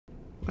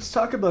Let's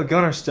talk about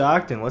Gunnar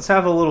Stockton. Let's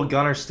have a little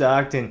Gunnar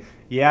Stockton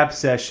yap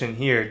session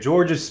here.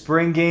 Georgia's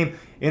spring game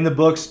in the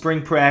books.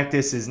 Spring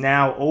practice is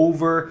now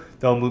over.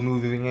 They'll be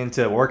moving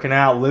into working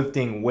out,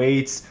 lifting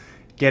weights,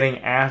 getting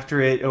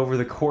after it over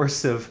the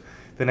course of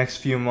the next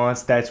few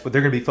months. That's what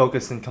they're going to be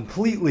focusing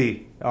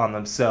completely on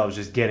themselves,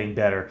 just getting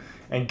better.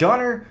 And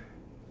Gunnar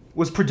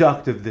was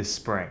productive this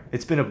spring.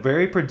 It's been a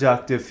very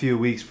productive few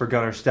weeks for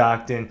Gunnar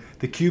Stockton,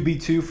 the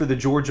QB2 for the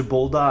Georgia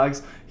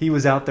Bulldogs. He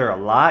was out there a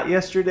lot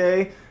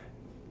yesterday.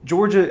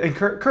 Georgia, and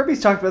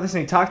Kirby's talked about this, and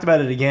he talked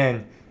about it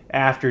again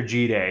after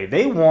G-Day.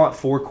 They want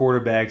 4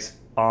 quarterbacks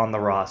on the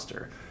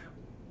roster,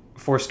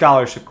 4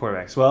 scholarship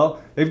quarterbacks.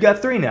 Well, they've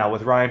got 3 now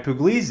with Ryan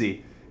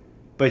Puglisi.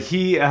 But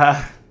he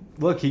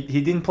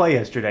didn't play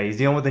yesterday. He's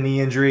dealing with a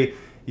knee injury.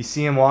 You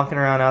see him walking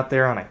around out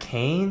there on a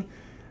cane.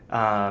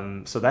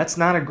 So that's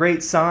not a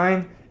great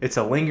sign. It's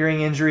a lingering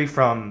injury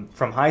from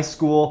high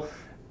school,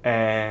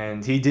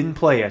 and he didn't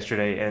play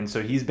yesterday. And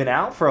so he's been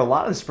out for a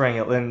lot of the spring,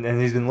 and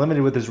he's been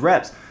limited with his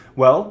reps.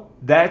 Well,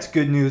 that's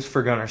good news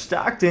for Gunnar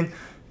Stockton,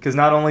 because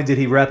not only did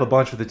he rep a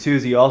bunch with the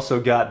 2s, he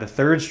also got the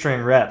 3rd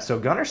string rep. So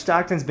Gunnar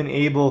Stockton's been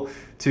able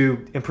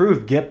to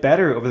improve, get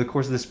better over the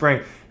course of the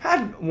spring.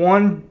 Had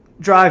 1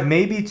 drive,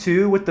 maybe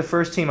 2 with the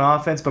first team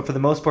offense, but for the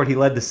most part, he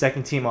led the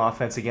second team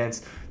offense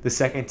against the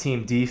second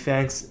team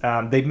defense.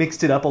 They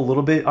mixed it up a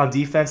little bit on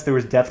defense. There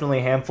was definitely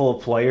a handful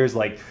of players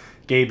like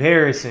Gabe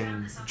Harris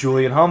and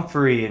Julian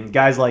Humphrey and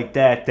guys like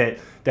that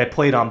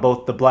played on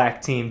both the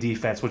black team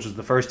defense, which was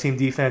the first team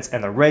defense,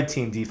 and the red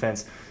team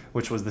defense,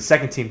 which was the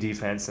second team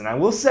defense. And I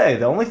will say,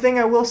 the only thing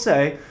I will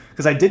say,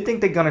 because I did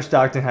think that Gunnar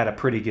Stockton had a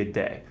pretty good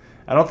day.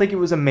 I don't think it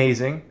was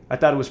amazing. I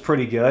thought it was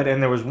pretty good.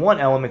 And there was one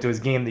element to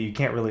his game that you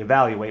can't really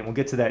evaluate, and we'll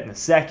get to that in a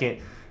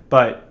second.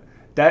 But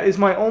that is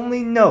my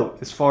only note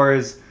as far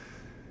as,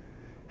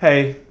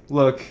 hey,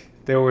 look,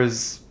 there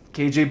was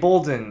KJ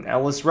Bolden,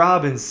 Ellis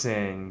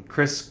Robinson,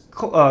 Chris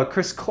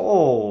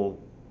Cole,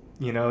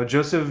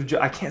 Joseph,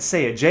 I can't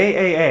say it,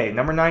 JAA,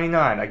 number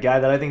 99, a guy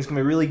that I think is going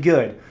to be really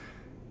good.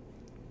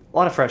 A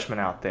lot of freshmen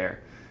out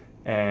there.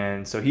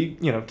 And so he,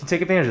 can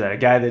take advantage of that. A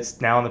guy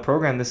that's now in the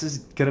program, this is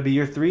going to be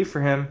year 3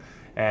 for him.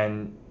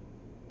 And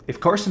if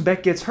Carson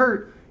Beck gets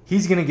hurt,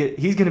 he's going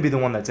to be the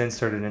one that's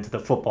inserted into the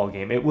football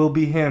game. It will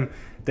be him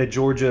that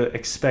Georgia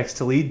expects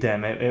to lead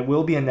them. It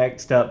will be a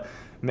next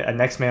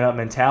man up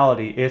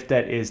mentality if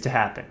that is to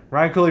happen.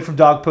 Ryan Cooley from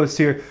Dawg Post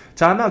here,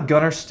 talking about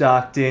Gunnar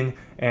Stockton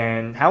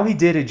and how he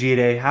did at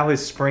G-Day, how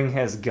his spring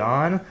has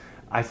gone.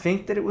 I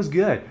think that it was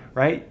good,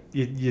 right?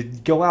 You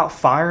go out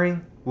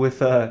firing with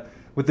the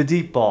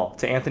deep ball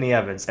to Anthony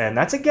Evans, and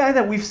that's a guy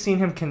that we've seen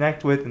him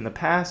connect with in the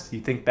past.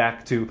 You think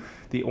back to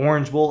the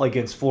Orange Bowl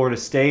against Florida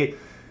State.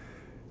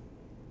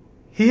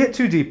 He hit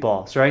 2 deep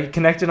balls, right? He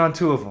connected on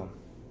 2 of them.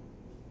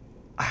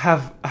 I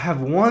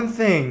have one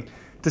thing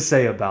to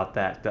say about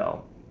that,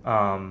 though.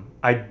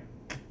 I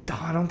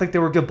don't think they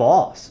were good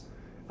balls.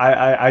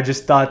 I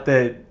just thought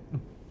that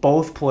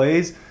both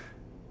plays,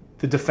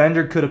 the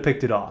defender could have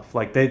picked it off.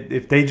 Like,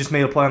 if they just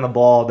made a play on the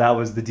ball, that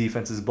was the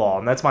defense's ball.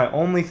 And that's my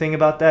only thing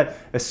about that,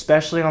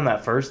 especially on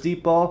that first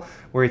deep ball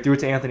where he threw it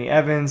to Anthony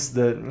Evans.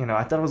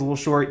 I thought it was a little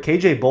short.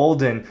 KJ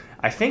Bolden,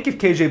 I think if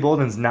KJ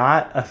Bolden's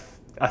not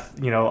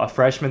a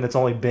freshman that's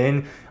only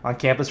been on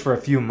campus for a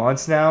few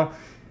months now,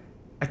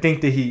 I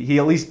think that he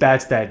at least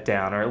bats that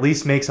down, or at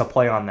least makes a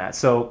play on that.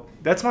 So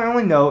that's my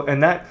only note,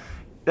 and that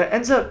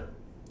ends up,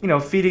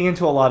 feeding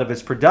into a lot of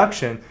his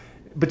production.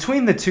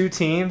 Between the 2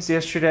 teams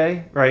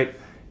yesterday, right,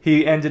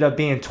 he ended up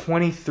being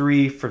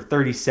 23 for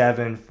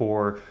 37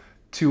 for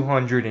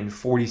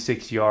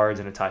 246 yards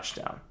and a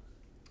touchdown.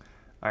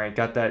 All right,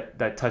 got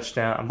that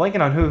touchdown. I'm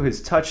blanking on who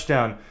his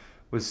touchdown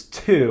was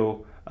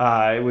to.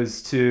 It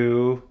was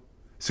to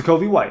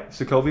Sokovie White.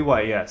 Sokovie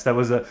White, yes. That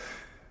was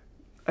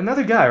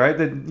another guy, right?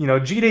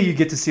 That G-Day you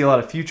get to see a lot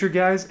of future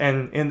guys,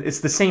 and it's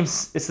the same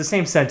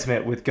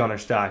sentiment with Gunnar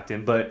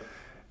Stockton. But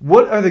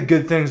what are the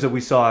good things that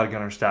we saw out of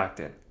Gunnar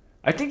Stockton?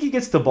 I think he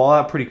gets the ball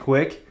out pretty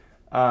quick.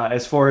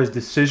 As far as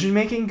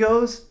decision-making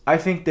goes, I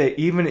think that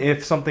even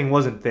if something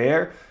wasn't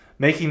there,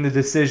 making the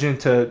decision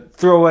to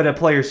throw at a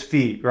player's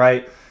feet,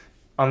 right,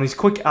 on these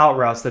quick out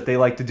routes that they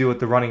like to do with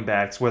the running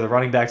backs, where the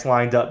running back's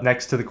lined up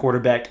next to the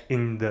quarterback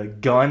in the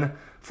gun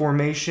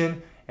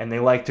formation, and they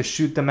like to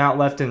shoot them out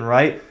left and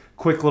right,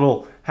 quick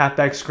little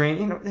halfback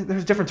screen.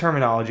 There's different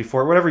terminology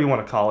for it, whatever you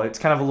want to call it. It's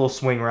kind of a little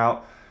swing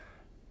route.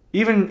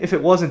 Even if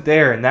it wasn't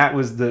there and that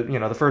was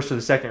the first or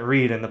the second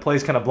read and the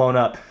play's kind of blown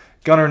up,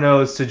 Gunnar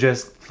knows to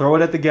just throw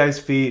it at the guy's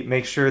feet,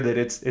 make sure that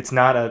it's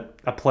not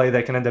a play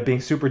that can end up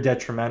being super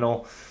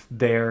detrimental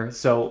there.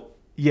 So,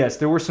 yes,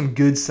 there were some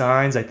good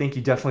signs. I think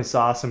you definitely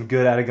saw some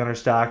good out of Gunnar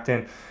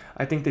Stockton.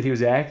 I think that he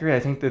was accurate. I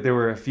think that there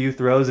were a few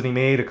throws that he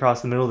made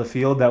across the middle of the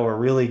field that were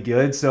really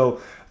good.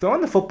 So, throwing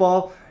the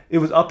football, it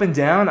was up and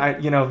down.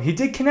 He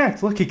did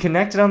connect. Look, he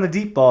connected on the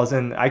deep balls,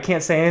 and I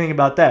can't say anything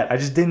about that. I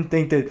just didn't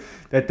think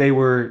that they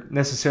were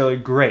necessarily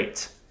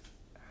great.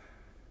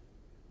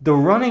 The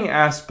running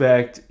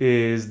aspect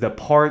is the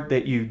part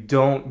that you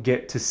don't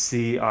get to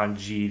see on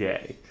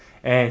G-Day.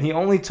 And he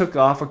only took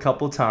off a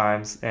couple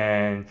times,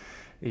 and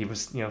He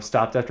was,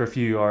 stopped after a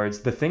few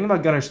yards. The thing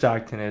about Gunnar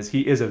Stockton is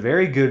he is a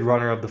very good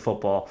runner of the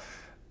football,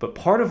 but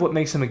part of what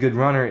makes him a good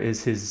runner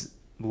is his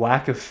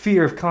lack of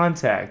fear of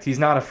contact. He's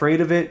not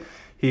afraid of it.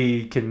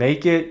 He can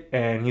make it,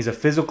 and he's a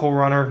physical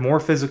runner, more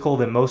physical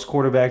than most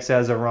quarterbacks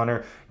as a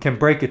runner, can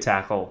break a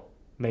tackle,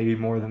 maybe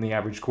more than the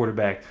average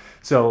quarterback.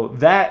 So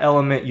that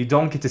element, you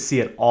don't get to see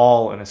at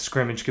all in a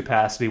scrimmage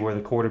capacity where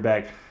the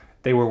quarterback,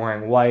 they were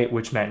wearing white,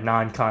 which meant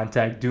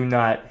non-contact. Do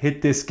not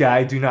hit this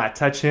guy. Do not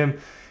touch him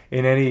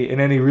in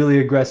any really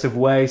aggressive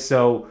way.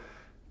 So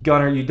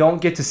Gunnar, you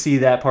don't get to see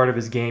that part of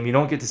his game. You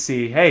don't get to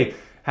see, hey,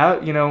 how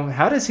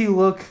does he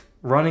look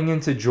running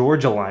into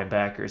Georgia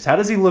linebackers? How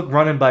does he look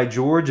running by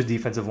Georgia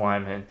defensive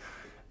linemen?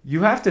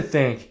 You have to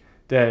think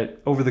that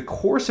over the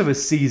course of a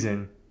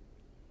season,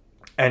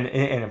 and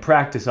in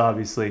practice,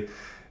 obviously,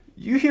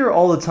 you hear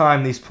all the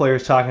time these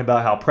players talking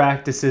about how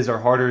practices are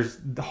harder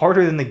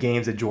than the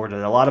games at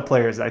Georgia. A lot of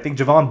players, I think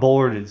Javon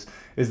Bullard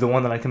is the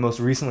one that I can most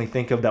recently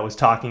think of that was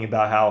talking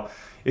about how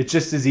it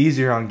just is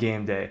easier on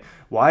game day.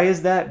 Why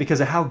is that? Because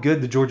of how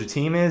good the Georgia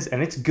team is,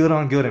 and it's good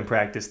on good in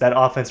practice, that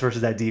offense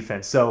versus that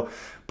defense. So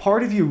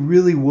part of you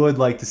really would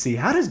like to see,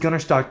 how does Gunnar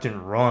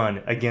Stockton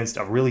run against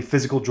a really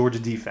physical Georgia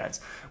defense,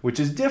 which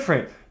is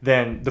different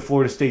than the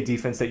Florida State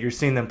defense that you're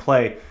seeing them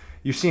play.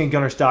 You're seeing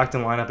Gunnar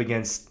Stockton line up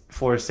against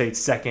Florida State's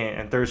second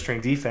and third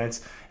string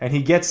defense, and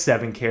he gets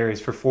 7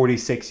 carries for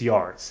 46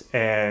 yards.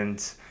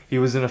 And he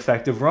was an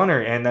effective runner,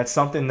 and that's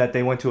something that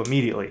they went to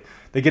immediately.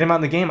 They get him out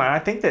in the game, and I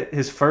think that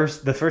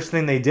the first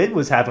thing they did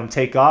was have him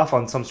take off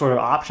on some sort of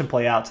option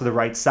play out to the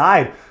right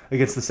side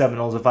against the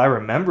Seminoles, if I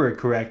remember it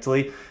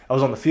correctly. I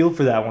was on the field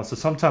for that one, so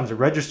sometimes it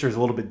registers a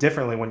little bit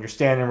differently when you're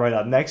standing right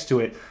up next to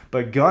it.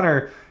 But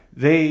Gunnar,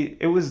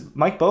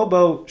 Mike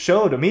Bobo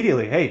showed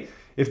immediately, hey,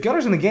 if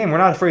Gunner's in the game, we're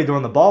not afraid to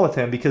run the ball with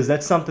him because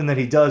that's something that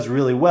he does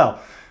really well.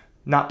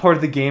 Not part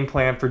of the game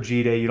plan for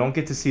G-Day. You don't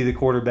get to see the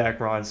quarterback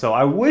run. So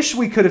I wish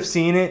we could have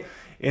seen it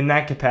in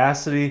that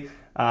capacity,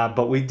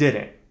 but we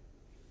didn't.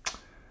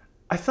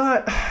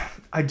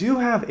 I do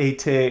have a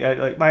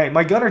take.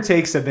 My Gunner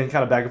takes have been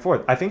kind of back and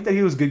forth. I think that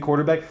he was a good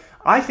quarterback.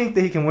 I think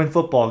that he can win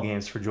football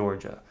games for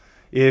Georgia.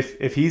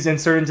 If he's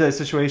inserted into that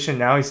situation,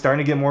 now he's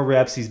starting to get more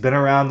reps. He's been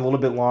around a little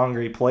bit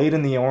longer. He played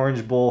in the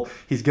Orange Bowl.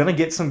 He's going to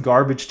get some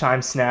garbage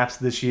time snaps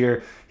this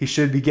year. He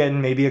should be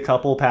getting maybe a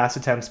couple pass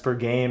attempts per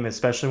game,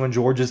 especially when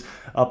Georgia's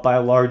up by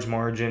a large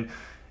margin.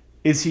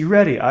 Is he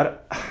ready?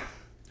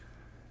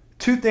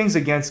 Two things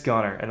against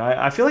Gunnar, and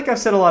I feel like I've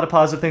said a lot of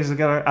positive things against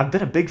Gunnar. I've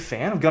been a big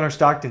fan of Gunnar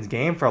Stockton's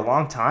game for a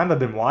long time. I've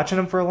been watching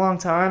him for a long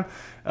time.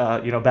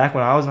 Back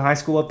when I was in high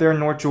school up there in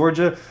North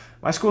Georgia,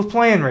 my school was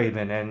playing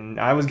Raven, and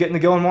I was getting to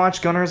go and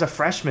watch Gunnar as a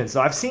freshman.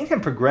 So I've seen him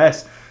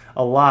progress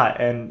a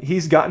lot, and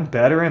he's gotten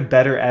better and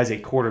better as a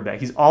quarterback.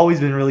 He's always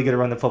been really good at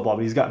running the football,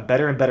 but he's gotten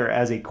better and better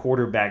as a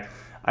quarterback.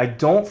 I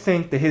don't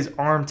think that his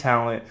arm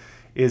talent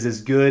is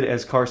as good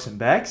as Carson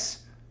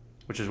Beck's,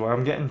 which is where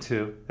I'm getting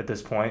to at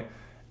this point.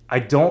 I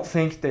don't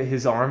think that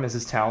his arm is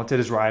as talented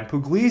as Ryan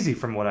Puglisi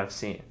from what I've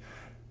seen.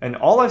 And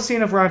all I've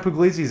seen of Ryan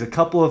Puglisi is a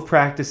couple of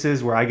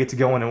practices where I get to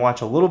go in and watch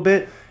a little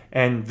bit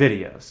and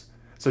videos.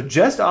 So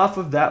just off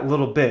of that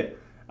little bit,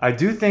 I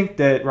do think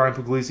that Ryan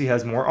Puglisi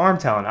has more arm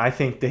talent. I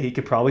think that he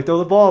could probably throw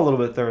the ball a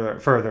little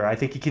bit further. I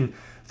think he can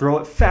throw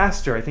it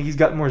faster. I think he's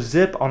got more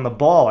zip on the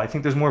ball. I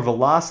think there's more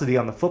velocity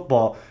on the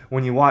football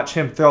when you watch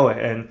him throw it.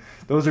 And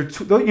those are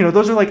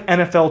those are like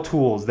NFL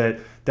tools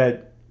that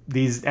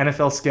these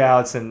NFL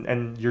scouts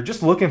and you're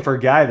just looking for a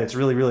guy that's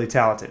really, really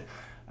talented.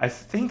 I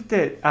think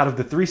that out of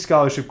the 3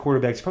 scholarship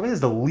quarterbacks, he probably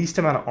has the least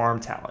amount of arm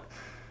talent.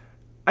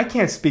 I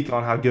can't speak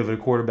on how good of a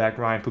quarterback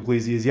Ryan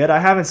Puglisi is yet. I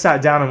haven't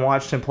sat down and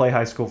watched him play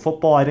high school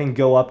football. I didn't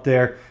go up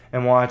there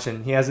and watch,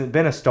 and he hasn't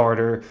been a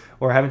starter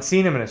or haven't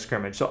seen him in a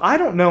scrimmage. So I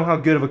don't know how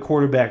good of a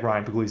quarterback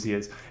Ryan Puglisi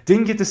is.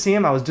 Didn't get to see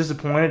him. I was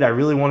disappointed. I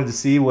really wanted to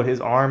see what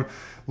his arm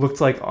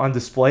looked like on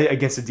display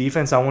against a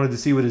defense. I wanted to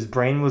see what his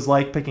brain was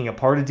like picking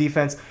apart a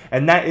defense,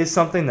 and that is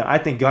something that I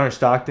think Gunnar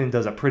Stockton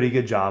does a pretty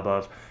good job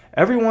of.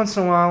 Every once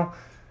in a while,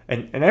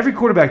 and every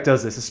quarterback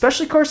does this,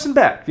 especially Carson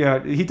Beck.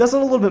 He does it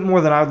a little bit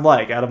more than I'd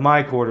like out of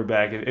my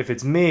quarterback. If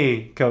it's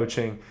me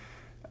coaching,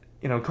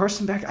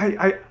 Carson Beck,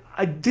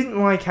 I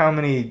didn't like how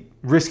many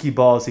risky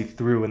balls he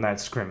threw in that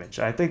scrimmage.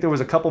 I think there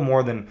was a couple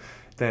more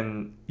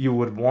than you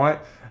would want.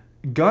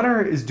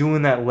 Gunnar is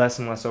doing that less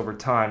and less over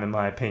time, in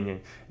my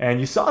opinion. And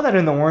you saw that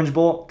in the Orange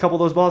Bowl, a couple of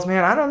those balls.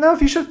 Man, I don't know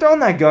if you should have thrown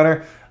that,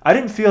 Gunnar. I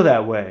didn't feel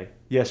that way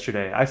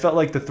yesterday. I felt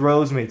like the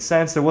throws made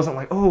sense. There wasn't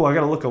like, oh, I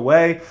got to look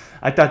away.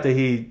 I thought that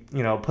he,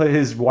 put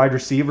his wide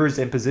receivers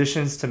in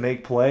positions to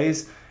make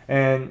plays.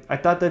 And I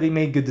thought that he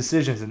made good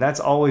decisions. And that's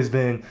always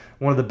been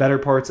one of the better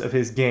parts of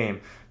his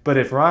game. But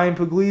if Ryan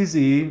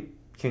Puglisi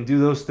can do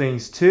those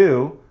things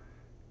too,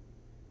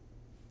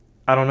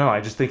 I don't know.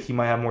 I just think he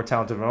might have more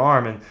talent of an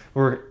arm. And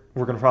we're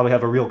going to probably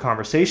have a real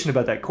conversation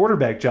about that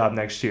quarterback job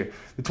next year.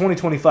 The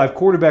 2025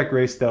 quarterback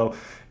race, though,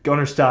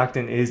 Gunnar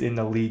Stockton is in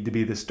the lead to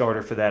be the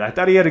starter for that. I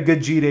thought he had a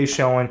good G-Day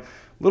showing.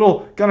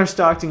 little Gunner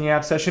Stockton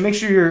Yap session. Make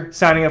sure you're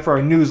signing up for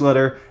our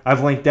newsletter.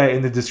 I've linked that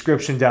in the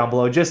description down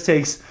below. Just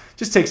takes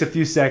a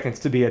few seconds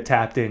to be a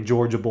tapped in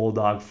Georgia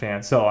Bulldog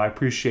fan. So I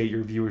appreciate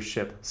your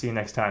viewership. See you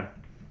next time.